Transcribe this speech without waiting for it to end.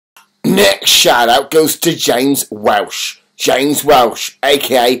Next shout out goes to James Welsh. James Welsh,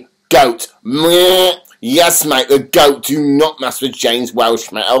 aka Goat. Meh. Yes, mate, the goat. Do not mess with James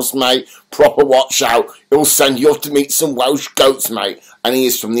Welsh, mate. Else, mate, proper watch out. He'll send you off to meet some Welsh goats, mate. And he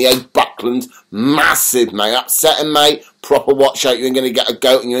is from the Eggbuckland. Massive, mate. Upsetting, mate. Proper watch out. You ain't going to get a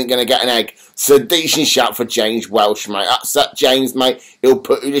goat and you ain't going to get an egg. So decent shout for James Welsh, mate. Upset James, mate. He'll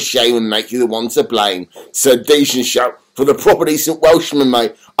put you to shame and make you the one to blame. So decent shout for the proper decent Welshman,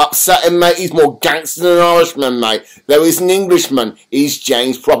 mate. Upsetting, mate. He's more gangster than an Irishman, mate. There is an Englishman. He's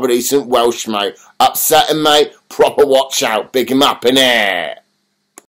James, proper decent Welsh, mate. Upsetting, mate. Proper watch out. Big him up in air.